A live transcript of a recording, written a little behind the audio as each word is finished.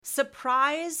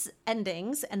Surprise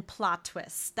endings and plot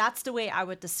twists. That's the way I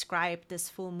would describe this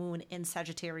full moon in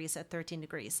Sagittarius at 13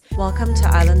 degrees. Welcome to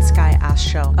Island Sky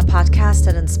Astro, a podcast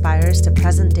that inspires the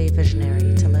present-day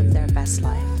visionary to live their best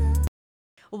life.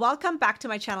 Welcome back to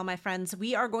my channel, my friends.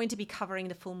 We are going to be covering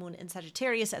the full moon in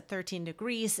Sagittarius at 13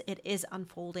 degrees. It is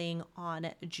unfolding on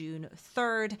June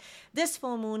 3rd. This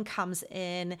full moon comes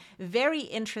in very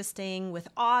interesting with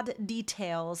odd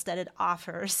details that it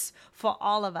offers for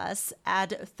all of us.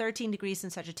 At 13 degrees in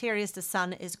Sagittarius, the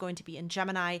sun is going to be in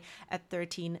Gemini at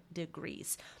 13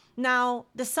 degrees. Now,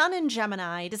 the sun in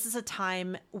Gemini, this is a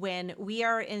time when we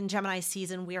are in Gemini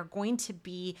season. We are going to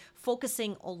be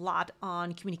focusing a lot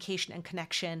on communication and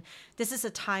connection. This is a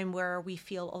time where we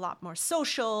feel a lot more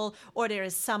social, or there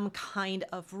is some kind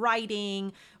of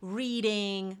writing,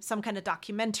 reading, some kind of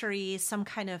documentary, some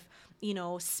kind of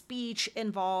speech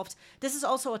involved. This is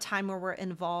also a time where we're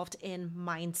involved in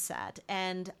mindset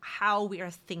and how we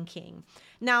are thinking.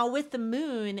 Now, with the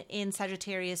moon in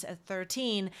Sagittarius at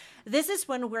 13, this is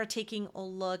when we're taking a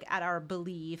look at our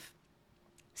belief,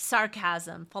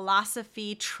 sarcasm,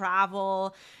 philosophy,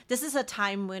 travel. This is a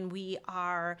time when we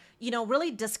are,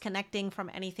 really disconnecting from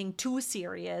anything too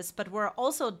serious, but we're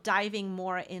also diving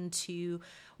more into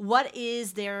what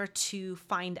is there to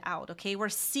find out, okay? We're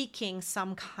seeking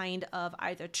some kind of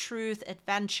either truth,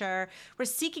 adventure. We're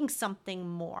seeking something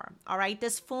more, all right?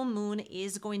 This full moon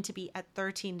is going to be at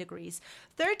 13 degrees.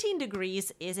 13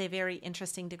 degrees is a very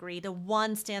interesting degree. The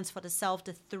 1 stands for the self.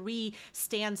 The 3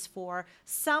 stands for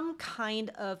some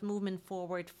kind of movement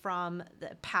forward from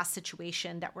the past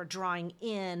situation that we're drawing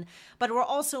in, but we're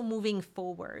also moving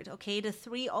forward, okay? The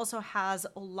 3 also has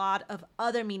a lot of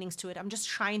other meanings to it. I'm just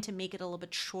trying to make it a little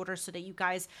bit shorter so that you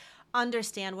guys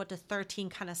understand what the 13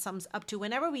 kind of sums up to.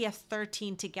 Whenever we have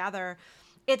 13 together,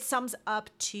 it sums up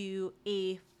to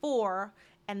a 4,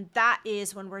 and that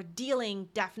is when we're dealing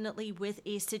definitely with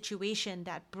a situation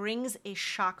that brings a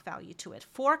shock value to it.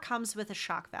 4 comes with a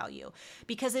shock value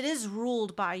because it is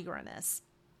ruled by Uranus.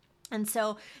 And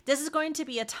so this is going to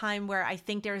be a time where I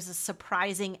think there is a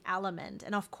surprising element.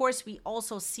 And of course, we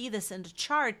also see this in the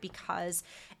chart because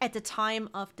at the time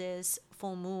of this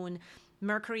full moon,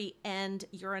 Mercury and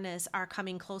Uranus are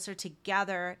coming closer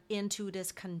together into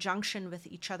this conjunction with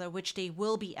each other, which they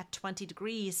will be at 20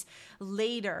 degrees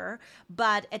later.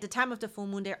 But at the time of the full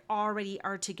moon, they already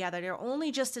are together. They're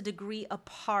only just a degree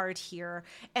apart here.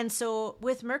 And so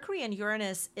with Mercury and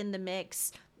Uranus in the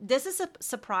mix, this is a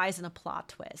surprise and a plot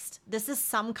twist. This is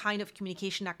some kind of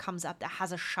communication that comes up that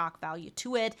has a shock value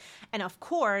to it. And of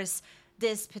course,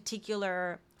 this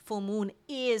particular full moon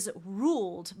is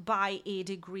ruled by a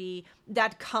degree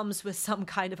that comes with some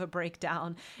kind of a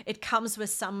breakdown. It comes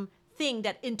with something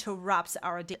that interrupts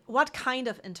our day. What kind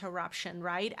of interruption,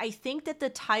 right? I think that the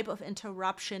type of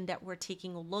interruption that we're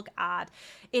taking a look at,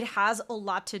 it has a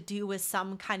lot to do with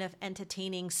some kind of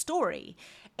entertaining story.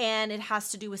 And it has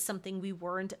to do with something we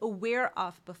weren't aware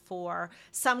of before,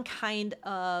 some kind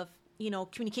of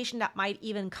communication that might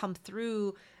even come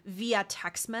through via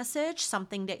text message,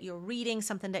 something that you're reading,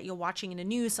 something that you're watching in the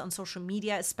news, on social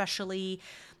media especially.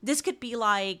 This could be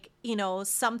like,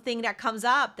 something that comes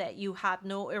up that you had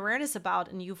no awareness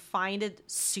about and you find it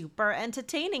super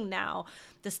entertaining now.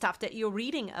 The stuff that you're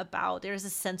reading about, there's a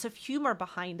sense of humor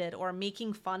behind it, or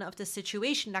making fun of the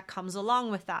situation that comes along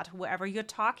with that, whoever you're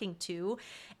talking to.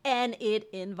 And it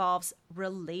involves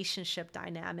relationship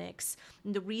dynamics.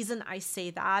 And the reason I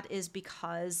say that is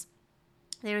because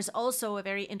there's also a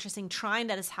very interesting trine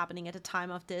that is happening at the time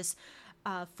of this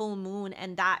full moon,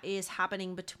 and that is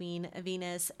happening between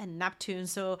Venus and Neptune.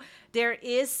 So there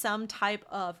is some type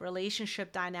of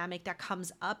relationship dynamic that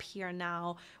comes up here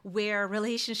now, where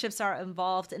relationships are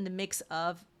involved in the mix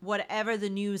of whatever the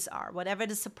news are, whatever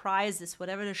the surprises,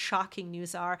 whatever the shocking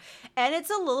news are. And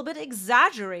it's a little bit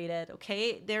exaggerated,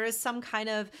 okay? There is some kind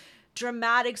of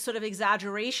dramatic sort of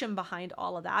exaggeration behind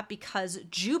all of that because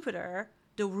Jupiter,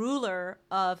 the ruler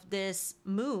of this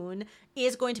moon,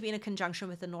 is going to be in a conjunction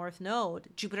with the North Node.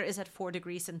 Jupiter is at 4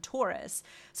 degrees in Taurus.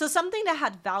 So something that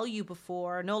had value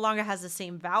before no longer has the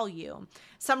same value.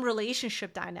 Some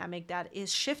relationship dynamic that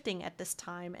is shifting at this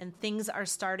time, and things are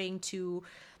starting to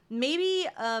maybe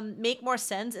make more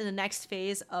sense in the next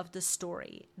phase of the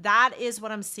story. That is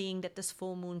what I'm seeing that this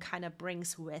full moon kind of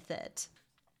brings with it.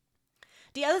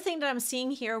 The other thing that I'm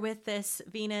seeing here with this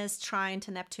Venus trine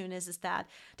to Neptune is that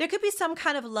there could be some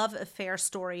kind of love affair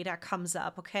story that comes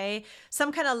up, okay?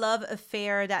 Some kind of love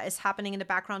affair that is happening in the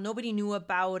background. Nobody knew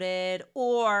about it,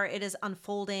 or it is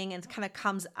unfolding and kind of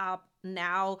comes up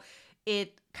now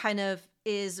it kind of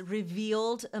is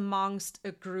revealed amongst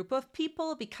a group of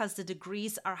people because the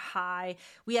degrees are high.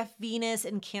 We have Venus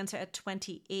in Cancer at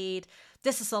 28.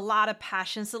 This is a lot of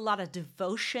passion, it's a lot of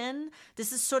devotion.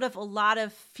 This is sort of a lot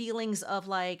of feelings of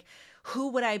like, who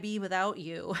would I be without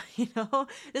you?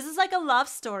 This is like a love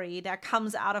story that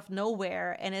comes out of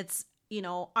nowhere, and it's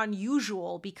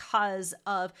unusual because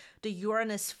of the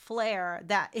Uranus flare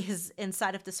that is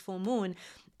inside of this full moon.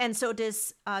 And so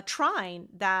this trine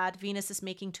that Venus is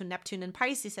making to Neptune in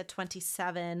Pisces at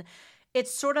 27,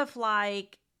 it's sort of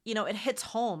like, it hits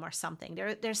home or something.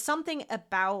 There's something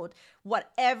about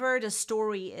whatever the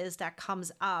story is that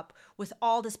comes up with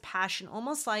all this passion,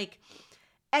 almost like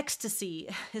ecstasy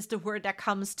is the word that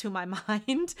comes to my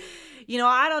mind.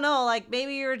 I don't know, like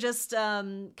maybe you're just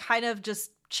kind of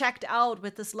just checked out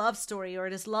with this love story or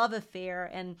this love affair,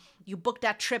 and you book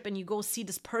that trip and you go see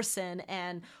this person,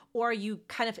 or you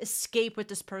kind of escape with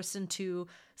this person to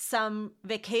some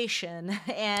vacation,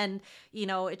 and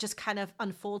it just kind of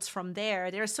unfolds from there.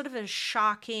 There's sort of a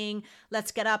shocking,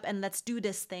 let's get up and let's do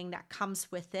this thing that comes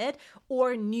with it,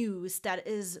 or news that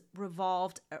is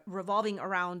revolving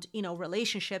around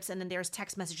relationships, and then there's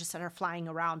text messages that are flying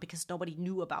around because nobody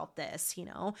knew about this,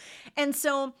 and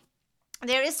so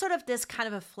there is sort of this kind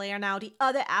of a flare now. The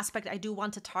other aspect I do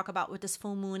want to talk about with this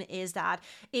full moon is that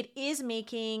it is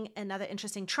making another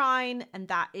interesting trine, and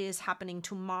that is happening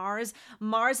to Mars.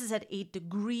 Mars is at 8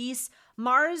 degrees.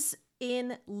 Mars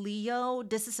in Leo,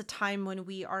 this is a time when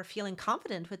we are feeling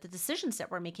confident with the decisions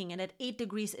that we're making. And at 8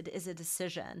 degrees, it is a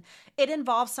decision. It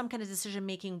involves some kind of decision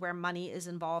making where money is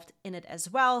involved in it as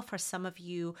well. For some of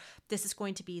you, this is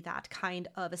going to be that kind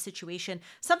of a situation.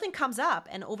 Something comes up,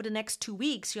 and over the next 2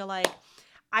 weeks, you're like,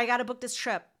 I got to book this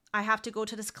trip. I have to go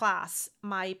to this class.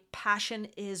 My passion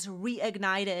is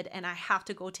reignited and I have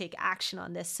to go take action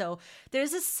on this. So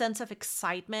there's a sense of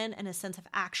excitement and a sense of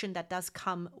action that does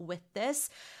come with this.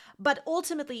 But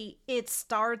ultimately, it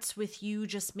starts with you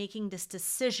just making this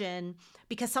decision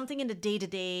because something in the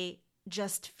day-to-day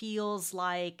just feels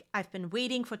like I've been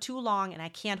waiting for too long and I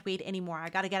can't wait anymore. I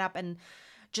got to get up and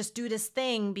just do this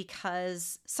thing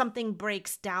because something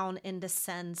breaks down in the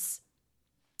sense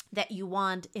that you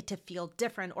want it to feel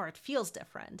different, or it feels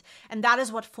different. And that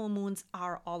is what full moons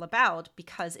are all about,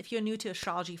 because if you're new to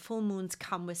astrology, full moons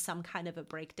come with some kind of a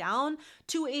breakdown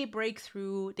to a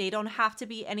breakthrough. They don't have to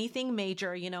be anything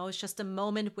major, it's just a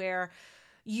moment where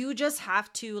you just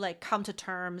have to like come to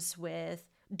terms with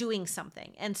doing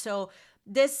something. And so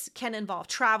this can involve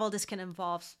travel. This can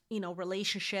involve,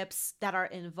 relationships that are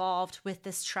involved with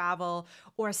this travel,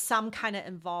 or some kind of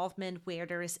involvement where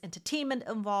there is entertainment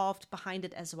involved behind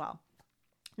it as well.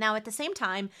 Now, at the same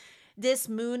time, this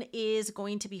moon is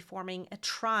going to be forming a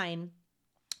trine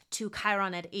to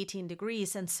Chiron at 18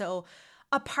 degrees. And so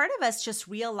a part of us just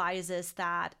realizes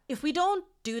that if we don't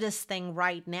do this thing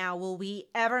right now, will we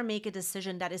ever make a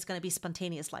decision that is going to be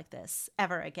spontaneous like this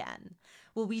ever again?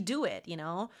 Will we do it?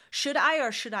 Should I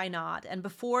or should I not? And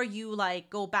before you like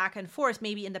go back and forth,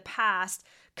 maybe in the past,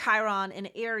 Chiron in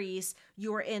Aries,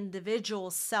 your individual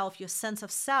self, your sense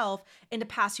of self, in the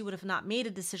past, you would have not made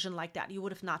a decision like that. You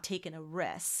would have not taken a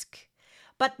risk.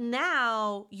 But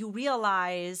now you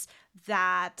realize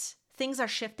that things are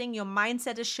shifting, your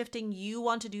mindset is shifting, you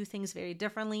want to do things very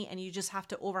differently, and you just have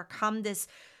to overcome this,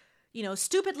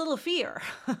 stupid little fear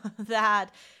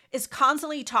that is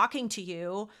constantly talking to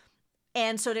you.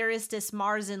 And so there is this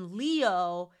Mars in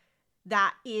Leo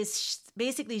that is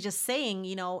basically just saying,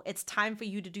 it's time for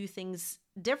you to do things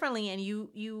differently. And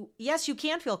yes, you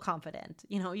can feel confident.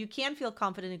 You can feel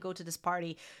confident to go to this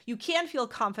party. You can feel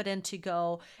confident to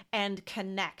go and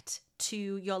connect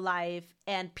to your life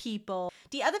and people.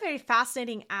 The other very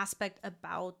fascinating aspect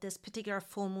about this particular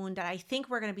full moon that I think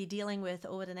we're going to be dealing with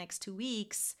over the next 2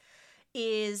 weeks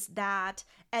is that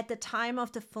at the time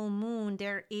of the full moon,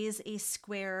 there is a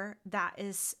square that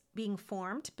is being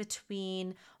formed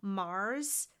between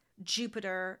Mars,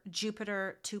 Jupiter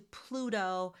to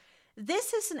Pluto.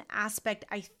 This is an aspect,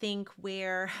 I think,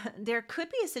 where there could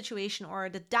be a situation, or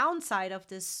the downside of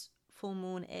this full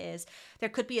moon is there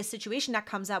could be a situation that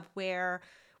comes up where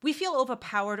we feel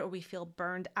overpowered or we feel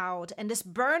burned out. And this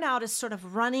burnout is sort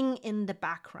of running in the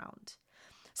background.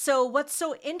 So what's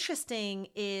so interesting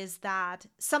is that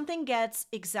something gets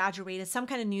exaggerated, some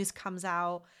kind of news comes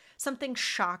out, something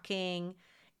shocking,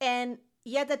 and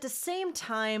yet at the same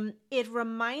time, it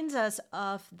reminds us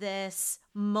of this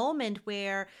moment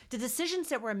where the decisions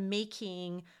that we're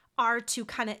making are to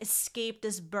kind of escape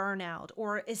this burnout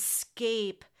or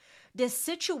escape this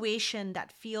situation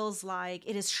that feels like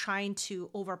it is trying to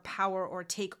overpower or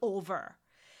take over.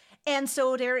 And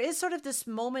so there is sort of this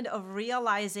moment of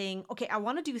realizing, okay, I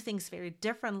want to do things very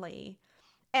differently.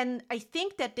 And I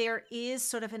think that there is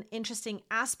sort of an interesting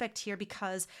aspect here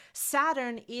because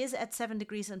Saturn is at 7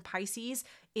 degrees in Pisces.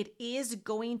 It is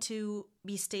going to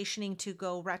be stationing to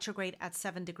go retrograde at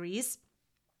 7 degrees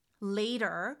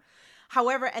later.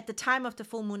 However, at the time of the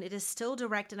full moon, it is still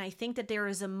direct. And I think that there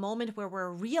is a moment where we're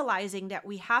realizing that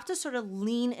we have to sort of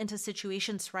lean into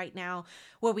situations right now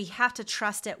where we have to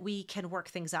trust that we can work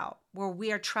things out, where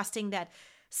we are trusting that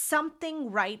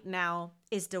something right now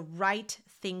is the right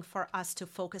thing for us to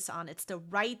focus on. It's the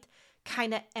right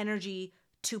kind of energy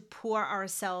to pour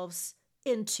ourselves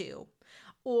into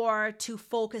or to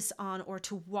focus on or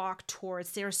to walk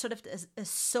towards. There's sort of a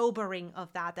sobering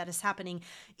of that is happening.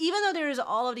 Even though there's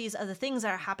all of these other things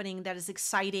that are happening that is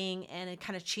exciting and it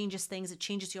kind of changes things, it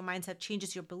changes your mindset,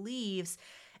 changes your beliefs.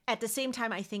 At the same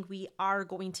time, I think we are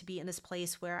going to be in this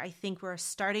place where I think we're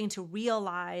starting to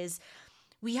realize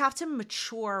we have to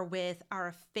mature with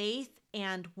our faith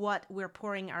and what we're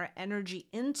pouring our energy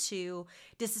into.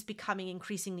 This is becoming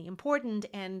increasingly important.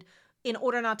 And in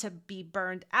order not to be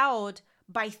burned out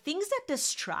by things that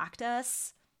distract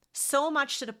us so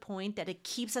much to the point that it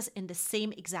keeps us in the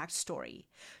same exact story.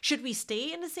 Should we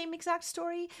stay in the same exact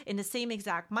story, in the same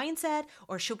exact mindset,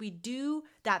 or should we do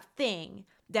that thing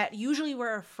that usually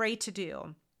we're afraid to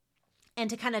do and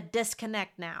to kind of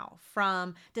disconnect now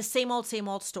from the same old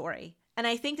story? And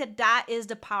I think that that is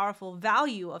the powerful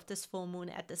value of this full moon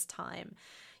at this time.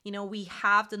 You know, we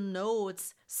have the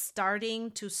nodes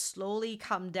starting to slowly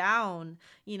come down,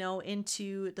 you know,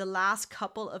 into the last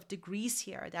couple of degrees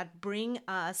here that bring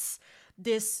us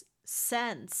this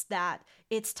sense that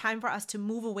it's time for us to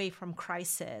move away from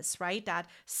crisis, right? That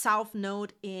South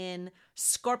Node in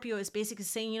Scorpio is basically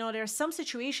saying, you know, there are some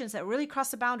situations that really cross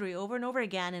the boundary over and over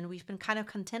again, and we've been kind of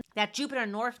content. That Jupiter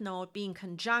North Node being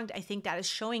conjunct, I think that is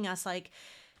showing us like,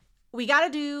 we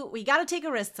got to take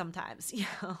a risk sometimes, you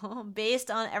know, based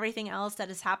on everything else that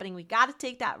is happening. We got to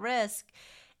take that risk.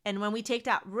 And when we take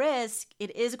that risk,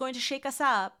 it is going to shake us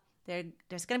up.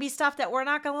 There's going to be stuff that we're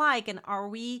not going to like. And are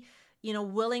we, you know,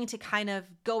 willing to kind of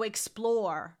go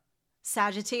explore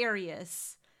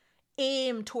Sagittarius,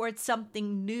 aim towards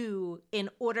something new in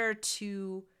order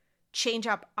to change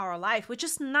up our life, which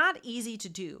is not easy to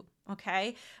do.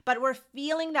 Okay. But we're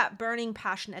feeling that burning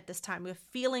passion at this time. We're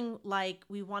feeling like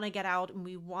we want to get out and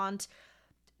we want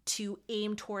to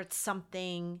aim towards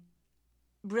something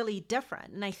really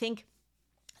different. And I think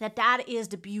that that is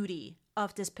the beauty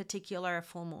of this particular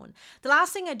full moon. The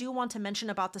last thing I do want to mention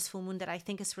about this full moon that I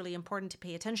think is really important to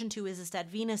pay attention to is that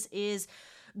Venus is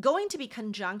going to be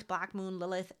conjunct Black Moon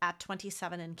Lilith at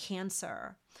 27 in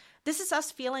Cancer. This is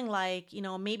us feeling like, you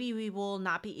know, maybe we will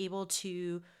not be able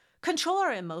to control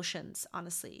our emotions,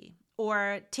 honestly,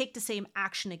 or take the same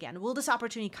action again. Will this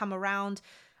opportunity come around?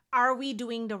 Are we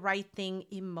doing the right thing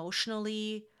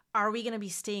emotionally? Are we going to be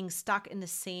staying stuck in the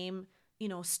same, you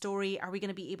know, story? Are we going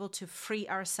to be able to free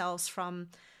ourselves from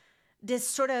this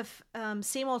sort of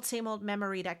same old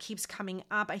memory that keeps coming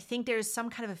up? I think there's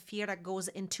some kind of a fear that goes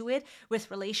into it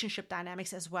with relationship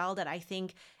dynamics as well that I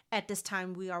think at this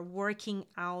time we are working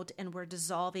out and we're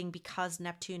dissolving because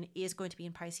Neptune is going to be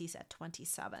in Pisces at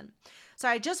 27. So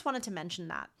I just wanted to mention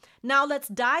that. Now let's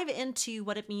dive into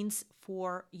what it means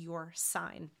for your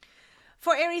sign.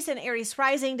 For Aries and Aries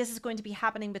rising, this is going to be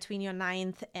happening between your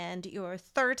 9th and your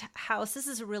 3rd house. This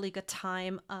is a really good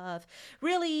time of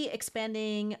really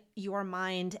expanding your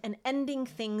mind and ending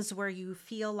things where you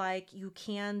feel like you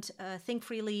can't think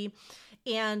freely.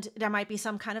 And there might be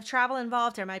some kind of travel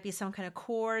involved. There might be some kind of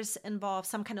course involved,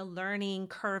 some kind of learning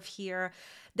curve here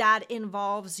that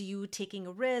involves you taking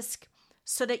a risk,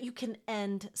 so that you can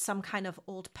end some kind of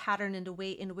old pattern in the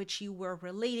way in which you were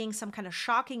relating, some kind of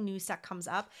shocking news that comes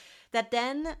up that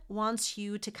then wants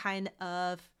you to kind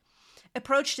of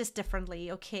approach this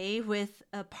differently, okay, with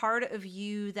a part of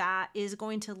you that is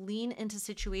going to lean into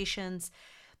situations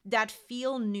that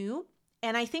feel new.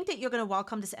 And I think that you're going to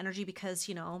welcome this energy because,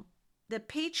 you know, the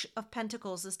Page of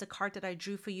Pentacles is the card that I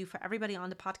drew for you, for everybody on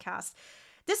the podcast.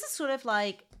 This is sort of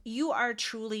like you are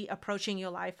truly approaching your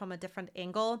life from a different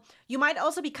angle. You might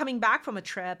also be coming back from a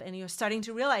trip and you're starting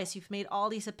to realize you've made all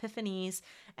these epiphanies,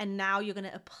 and now you're going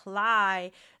to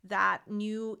apply that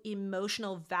new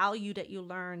emotional value that you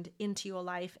learned into your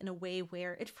life in a way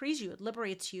where it frees you, it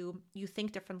liberates you, you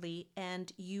think differently,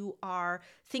 and you are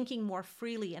thinking more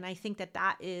freely. And I think that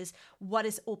that is what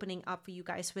is opening up for you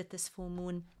guys with this full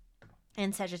moon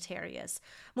and Sagittarius.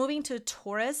 Moving to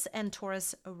Taurus and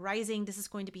Taurus rising, this is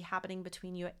going to be happening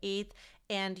between your 8th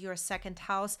and your 2nd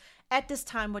house. At this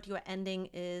time, what you're ending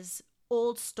is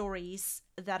old stories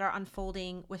that are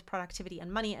unfolding with productivity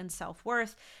and money and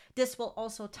self-worth. This will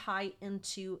also tie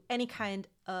into any kind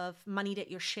of money that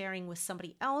you're sharing with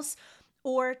somebody else,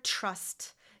 or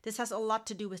trust. This has a lot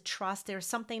to do with trust. There's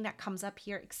something that comes up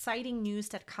here, exciting news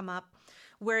that come up,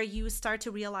 where you start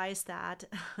to realize that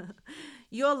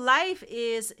your life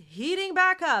is heating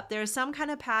back up. There's some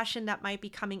kind of passion that might be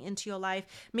coming into your life,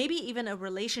 maybe even a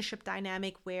relationship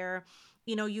dynamic where,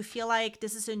 you know, you feel like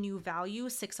this is a new value,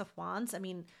 6 of Wands. I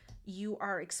mean, you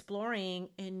are exploring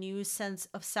a new sense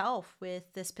of self with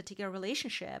this particular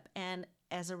relationship. And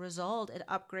as a result, it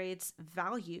upgrades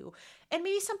value. And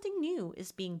maybe something new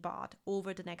is being bought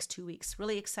over the next 2 weeks.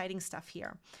 Really exciting stuff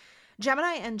here.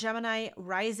 Gemini and Gemini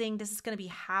rising, this is going to be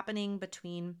happening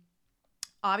between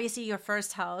obviously your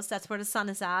first house, that's where the sun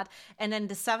is at, and then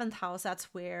the 7th house,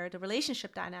 that's where the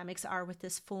relationship dynamics are with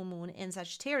this full moon in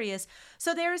Sagittarius.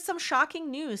 So there is some shocking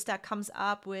news that comes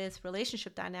up with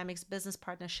relationship dynamics, business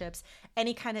partnerships,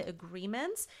 any kind of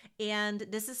agreements, and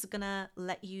this is gonna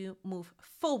let you move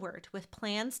forward with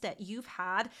plans that you've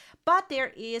had, but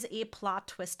there is a plot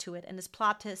twist to it, and this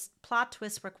plot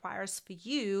twist requires for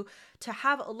you to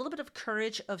have a little bit of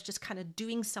courage of just kind of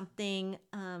doing something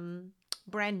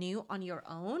brand new on your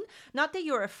own. Not that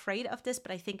you're afraid of this,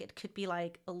 but I think it could be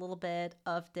like a little bit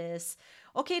of this,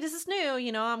 okay, this is new,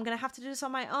 you know, I'm gonna have to do this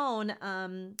on my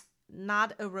own.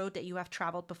 Not a road that you have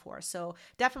traveled before. So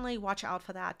definitely watch out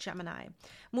for that, Gemini.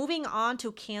 Moving on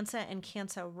to Cancer and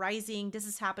Cancer rising. This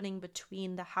is happening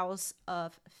between the house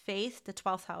of faith, the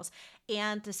 12th house,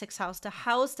 and the 6th house, the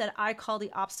house that I call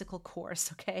the obstacle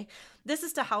course, okay? This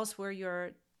is the house where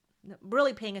you're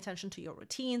really paying attention to your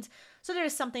routines. So there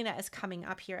is something that is coming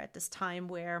up here at this time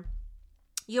where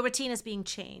your routine is being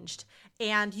changed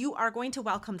and you are going to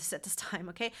welcome this at this time,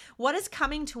 okay? What is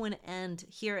coming to an end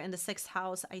here in the 6th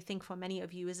house, I think for many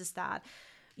of you, is that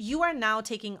you are now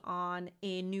taking on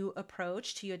a new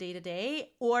approach to your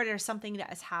day-to-day, or there's something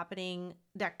that is happening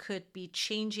that could be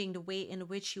changing the way in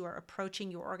which you are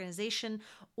approaching your organization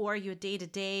or your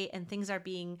day-to-day, and things are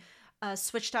being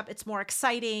switched up. It's more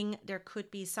exciting. There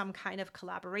could be some kind of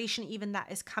collaboration even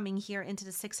that is coming here into the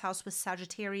 6th house with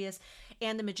Sagittarius.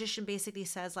 And the Magician basically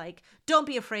says, like, don't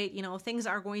be afraid, you know, things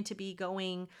are going to be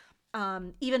going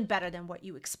even better than what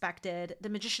you expected. The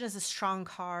Magician is a strong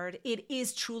card. It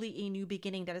is truly a new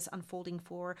beginning that is unfolding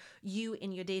for you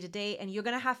in your day-to-day, and you're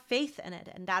going to have faith in it.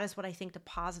 And that is what I think the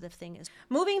positive thing is.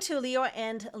 Moving to Leo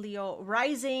and Leo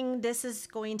rising, this is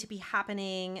going to be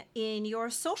happening in your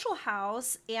social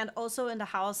house and also in the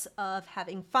house of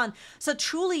having fun. So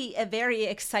truly a very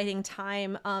exciting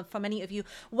time for many of you.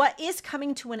 What is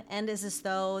coming to an end is as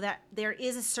though that there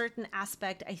is a certain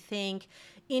aspect, I think,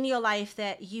 in your life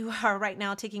that you are right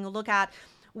now taking a look at,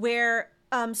 where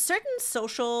certain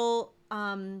social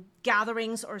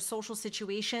gatherings or social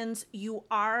situations you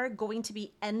are going to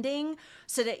be ending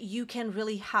so that you can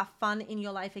really have fun in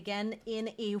your life again in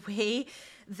a way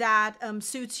that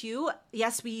suits you.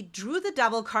 Yes, we drew the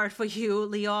Devil card for you,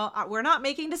 Leo. We're not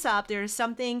making this up. There's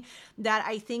something that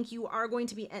I think you are going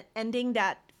to be ending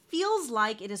that feels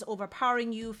like it is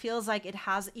overpowering you, feels like it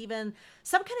has even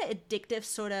some kind of addictive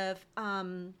sort of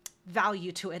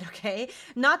value to it, okay?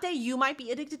 Not that you might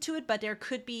be addicted to it, but there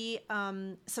could be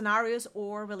scenarios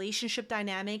or relationship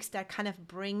dynamics that kind of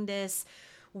bring this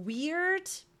weird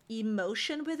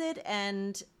emotion with it,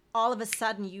 and all of a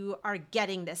sudden you are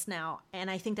getting this now. And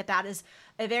I think that that is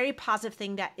a very positive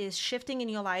thing that is shifting in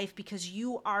your life, because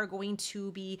you are going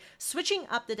to be switching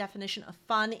up the definition of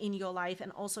fun in your life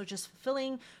and also just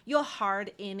fulfilling your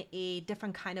heart in a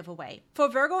different kind of a way. For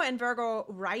Virgo and Virgo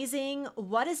rising,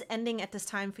 what is ending at this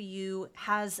time for you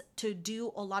has to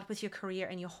do a lot with your career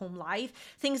and your home life,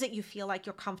 things that you feel like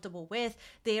you're comfortable with.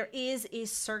 There is a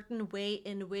certain way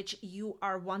in which you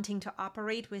are wanting to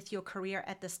operate with your career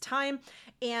at this time,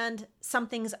 and some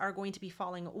things are going to be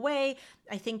falling away.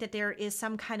 I think that there is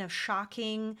some kind of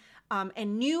shocking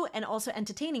and new and also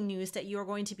entertaining news that you're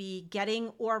going to be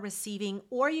getting or receiving,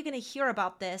 or you're going to hear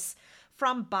about this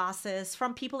from bosses,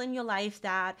 from people in your life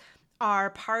that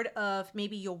are part of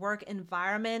maybe your work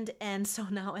environment. And so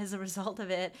now as a result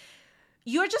of it,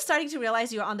 you're just starting to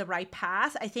realize you're on the right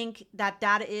path. I think that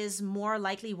that is more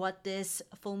likely what this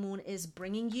full moon is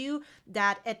bringing you,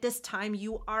 that at this time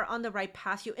you are on the right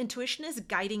path. Your intuition is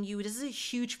guiding you. This is a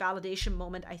huge validation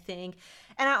moment, I think.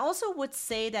 And I also would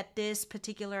say that this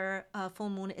particular full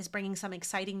moon is bringing some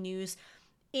exciting news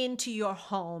into your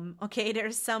home, okay?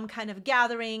 There's some kind of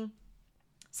gathering,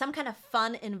 some kind of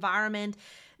fun environment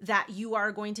that you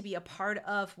are going to be a part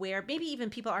of, where maybe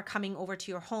even people are coming over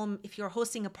to your home. If you're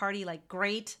hosting a party, like,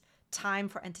 great, time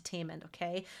for entertainment,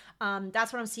 okay?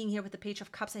 That's what I'm seeing here with the Page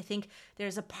of Cups. I think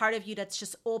there's a part of you that's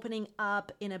just opening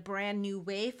up in a brand new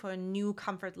way for new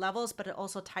comfort levels, but it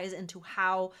also ties into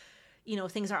how,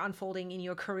 things are unfolding in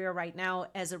your career right now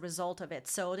as a result of it.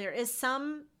 So there is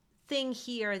some thing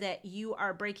here that you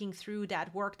are breaking through,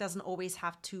 that work doesn't always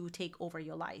have to take over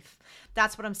your life.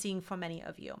 That's what I'm seeing for many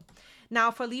of you. Now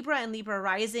for Libra and Libra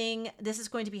rising, this is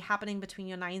going to be happening between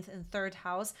your 9th and 3rd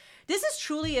house. This is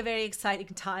truly a very exciting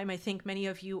time. I think many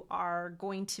of you are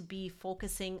going to be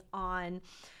focusing on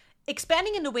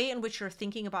expanding in the way in which you're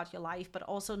thinking about your life, but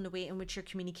also in the way in which you're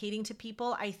communicating to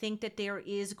people. I think that there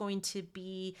is going to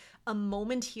be a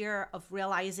moment here of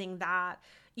realizing that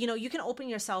you can open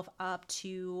yourself up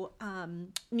to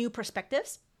new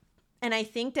perspectives. And I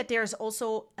think that there's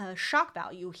also a shock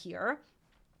value here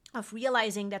of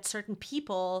realizing that certain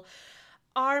people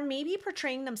are maybe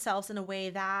portraying themselves in a way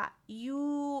that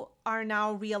you are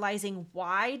now realizing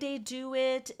why they do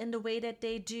it in the way that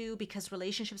they do, because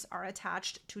relationships are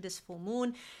attached to this full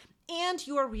moon. And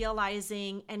you are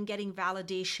realizing and getting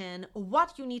validation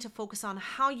what you need to focus on,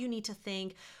 how you need to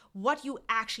think, what you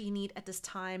actually need at this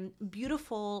time.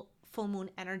 Beautiful full moon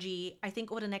energy. I think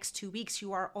over the next 2 weeks,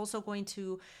 you are also going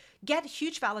to get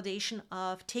huge validation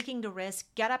of taking the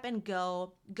risk, get up and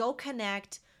go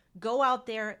connect, go out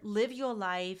there, live your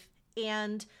life,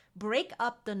 and break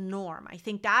up the norm. I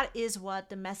think that is what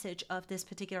the message of this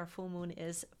particular full moon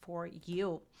is for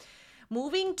you.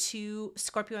 Moving to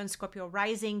Scorpio and Scorpio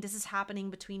rising, this is happening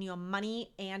between your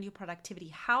money and your productivity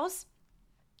house.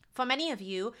 For many of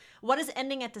you, what is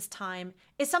ending at this time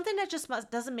is something that just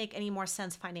doesn't make any more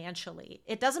sense financially.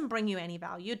 It doesn't bring you any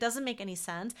value. It doesn't make any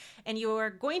sense. And you're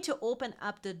going to open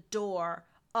up the door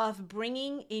of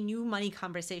bringing a new money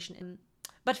conversation in.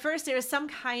 But first, there is some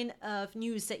kind of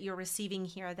news that you're receiving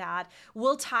here that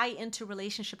will tie into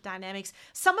relationship dynamics.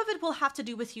 Some of it will have to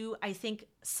do with you. I think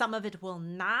some of it will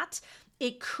not.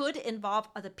 It could involve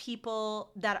other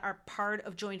people that are part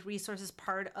of joint resources,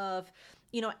 part of,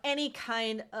 any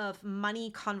kind of money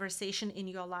conversation in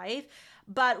your life.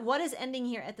 But what is ending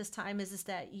here at this time is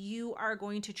that you are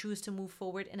going to choose to move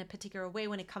forward in a particular way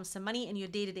when it comes to money, and your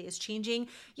day-to-day is changing.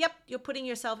 Yep, you're putting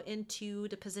yourself into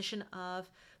the position of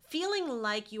feeling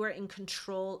like you are in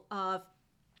control of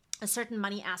a certain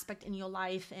money aspect in your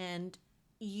life, and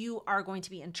you are going to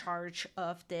be in charge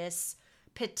of this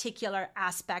particular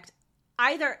aspect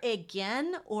either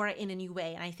again or in a new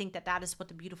way. And I think that that is what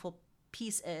the beautiful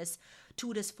piece is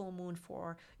to this full moon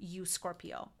for you,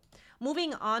 Scorpio.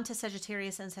 Moving on to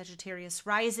Sagittarius and Sagittarius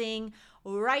rising.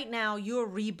 Right now, you're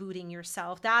rebooting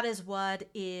yourself. That is what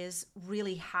is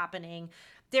really happening.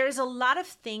 There's a lot of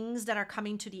things that are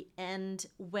coming to the end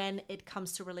when it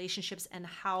comes to relationships and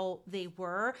how they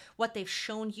were, what they've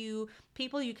shown you,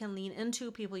 people you can lean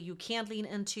into, people you can't lean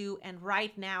into. And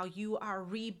right now you are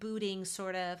rebooting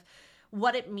sort of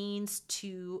what it means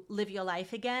to live your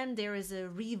life again. There is a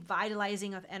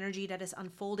revitalizing of energy that is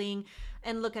unfolding.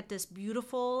 And look at this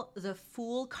beautiful, the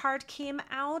Fool card came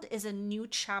out, is a new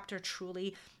chapter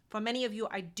truly. For many of you,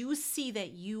 I do see that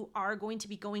you are going to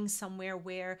be going somewhere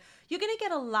where you're going to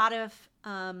get a lot of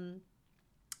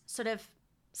sort of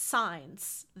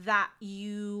signs that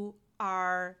you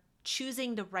are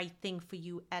choosing the right thing for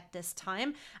you at this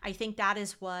time. I think that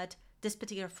is what this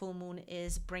particular full moon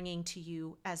is bringing to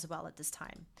you as well at this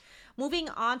time. Moving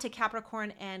on to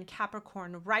Capricorn and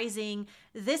Capricorn rising,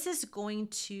 this is going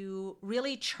to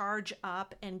really charge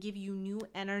up and give you new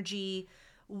energy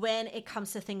when it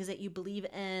comes to things that you believe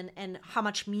in and how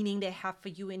much meaning they have for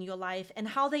you in your life and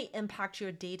how they impact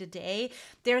your day-to-day.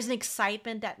 There's an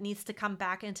excitement that needs to come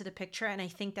back into the picture, and I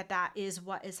think that that is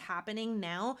what is happening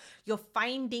now. You're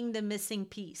finding the missing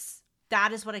piece.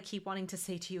 That is what I keep wanting to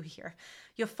say to you here.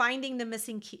 You're finding the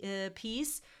missing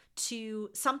piece to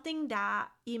something that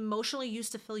emotionally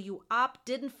used to fill you up,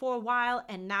 didn't for a while,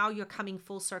 and now you're coming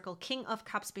full circle. King of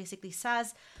Cups basically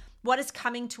says what is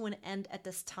coming to an end at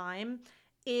this time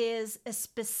is a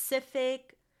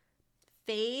specific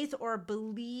faith or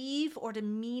belief or the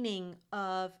meaning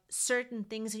of certain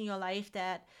things in your life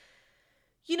that,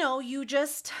 you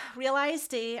just realize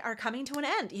they are coming to an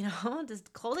end,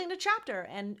 just closing the chapter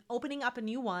and opening up a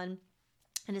new one.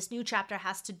 And this new chapter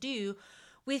has to do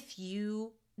with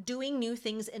you doing new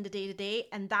things in the day-to-day.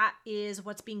 And that is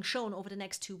what's being shown over the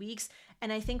next 2 weeks.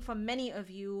 And I think for many of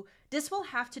you, this will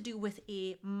have to do with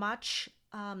a much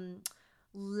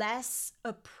less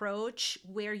approach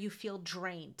where you feel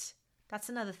drained. That's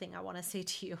another thing I want to say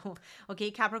to you. Okay,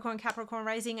 Capricorn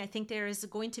rising, I think there is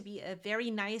going to be a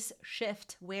very nice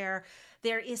shift where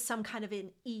there is some kind of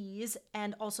an ease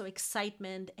and also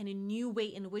excitement and a new way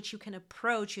in which you can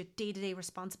approach your day-to-day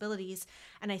responsibilities.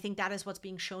 And I think that is what's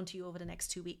being shown to you over the next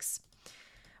 2 weeks.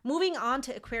 Moving on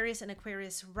to Aquarius and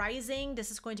Aquarius rising,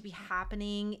 this is going to be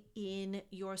happening in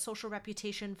your social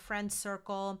reputation, friend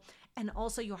circle, and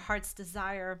also your heart's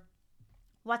desire.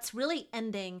 What's really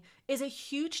ending is a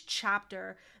huge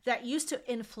chapter that used to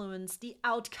influence the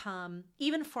outcome,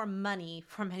 even for money,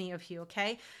 for many of you,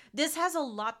 okay? This has a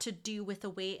lot to do with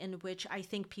the way in which I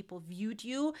think people viewed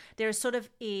you. There's sort of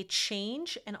a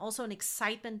change and also an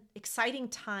exciting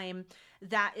time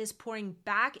that is pouring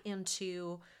back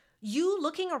into you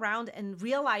looking around and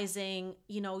realizing,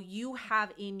 you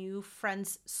have a new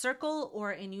friends circle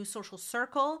or a new social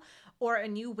circle or a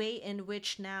new way in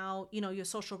which now, your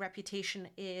social reputation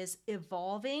is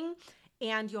evolving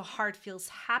and your heart feels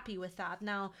happy with that.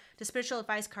 Now, the spiritual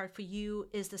advice card for you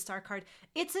is the Star card.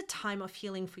 It's a time of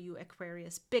healing for you,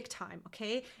 Aquarius, big time,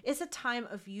 okay? It's a time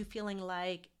of you feeling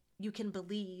like you can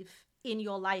believe in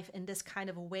your life in this kind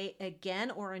of a way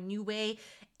again, or a new way,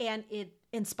 and it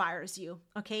inspires you,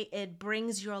 okay? It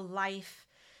brings your life,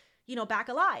 back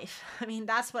alive. I mean,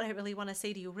 that's what I really want to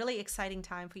say to you. Really exciting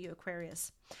time for you,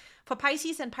 Aquarius. For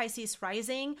Pisces and Pisces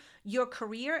rising, your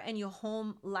career and your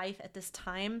home life at this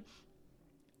time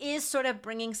is sort of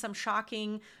bringing some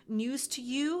shocking news to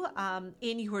you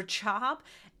in your job.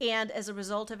 And as a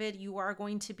result of it, you are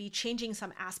going to be changing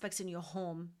some aspects in your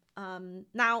home.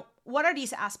 Now, what are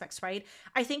these aspects, right?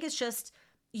 I think it's just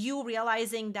you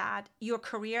realizing that your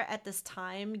career at this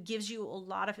time gives you a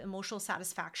lot of emotional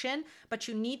satisfaction, but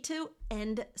you need to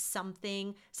end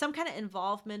something, some kind of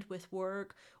involvement with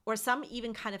work or some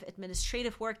even kind of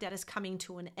administrative work that is coming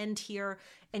to an end here.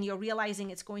 And you're realizing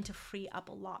it's going to free up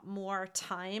a lot more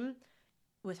time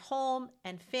with home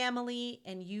and family,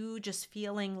 and you just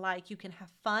feeling like you can have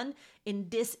fun in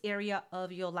this area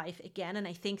of your life again. And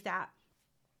I think that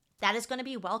is going to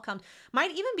be welcomed.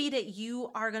 Might even be that you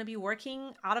are going to be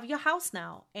working out of your house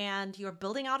now and you're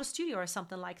building out a studio or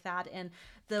something like that. And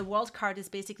the World card is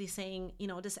basically saying,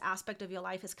 this aspect of your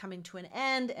life is coming to an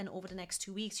end. And over the next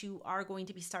 2 weeks, you are going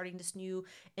to be starting this new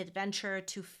adventure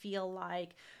to feel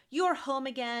like you're home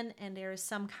again. And there is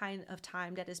some kind of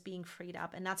time that is being freed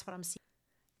up. And that's what I'm seeing.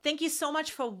 Thank you so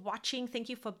much for watching. Thank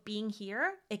you for being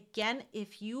here. Again,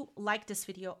 if you like this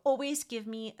video, always give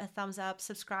me a thumbs up,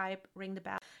 subscribe, ring the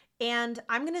bell. And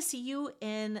I'm going to see you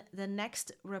in the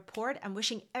next report. I'm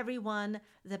wishing everyone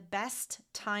the best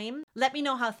time. Let me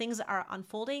know how things are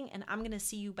unfolding, and I'm going to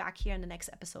see you back here in the next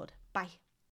episode. Bye.